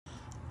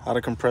How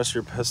to compress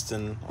your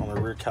piston on a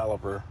rear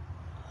caliper.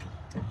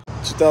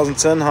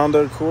 2010 Honda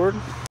Accord.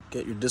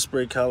 Get your disc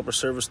brake caliper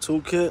service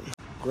toolkit.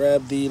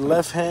 Grab the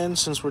left hand,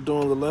 since we're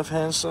doing the left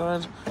hand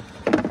side.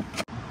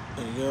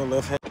 There you go,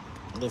 left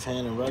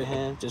hand and right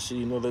hand, just so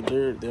you know that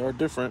they are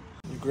different.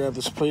 You grab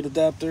this plate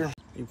adapter,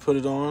 you put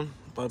it on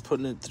by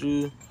putting it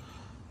through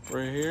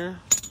right here,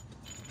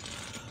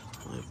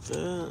 like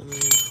that, and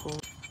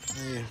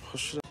then you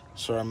push it up.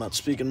 Sorry, I'm not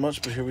speaking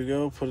much, but here we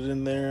go. Put it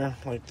in there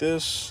like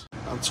this.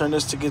 I'll turn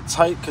this to get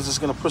tight because it's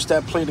going to push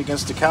that plate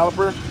against the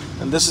caliper,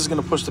 and this is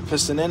going to push the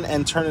piston in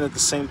and turn it at the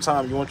same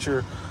time. You want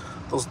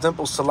those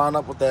dimples to line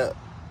up with that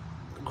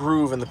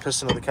groove in the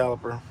piston of the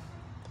caliper.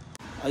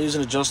 I use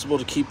an adjustable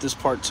to keep this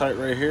part tight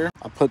right here.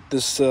 I put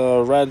this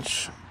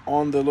wrench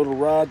on the little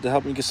rod to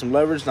help me get some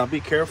leverage. Now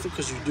be careful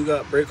because you do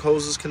got brake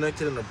hoses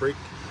connected and a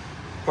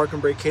parking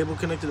brake cable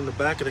connected in the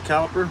back of the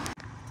caliper.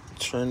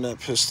 Turn that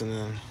piston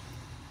in.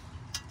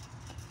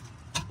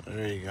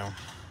 There you go.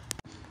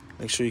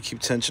 Make sure you keep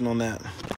tension on that.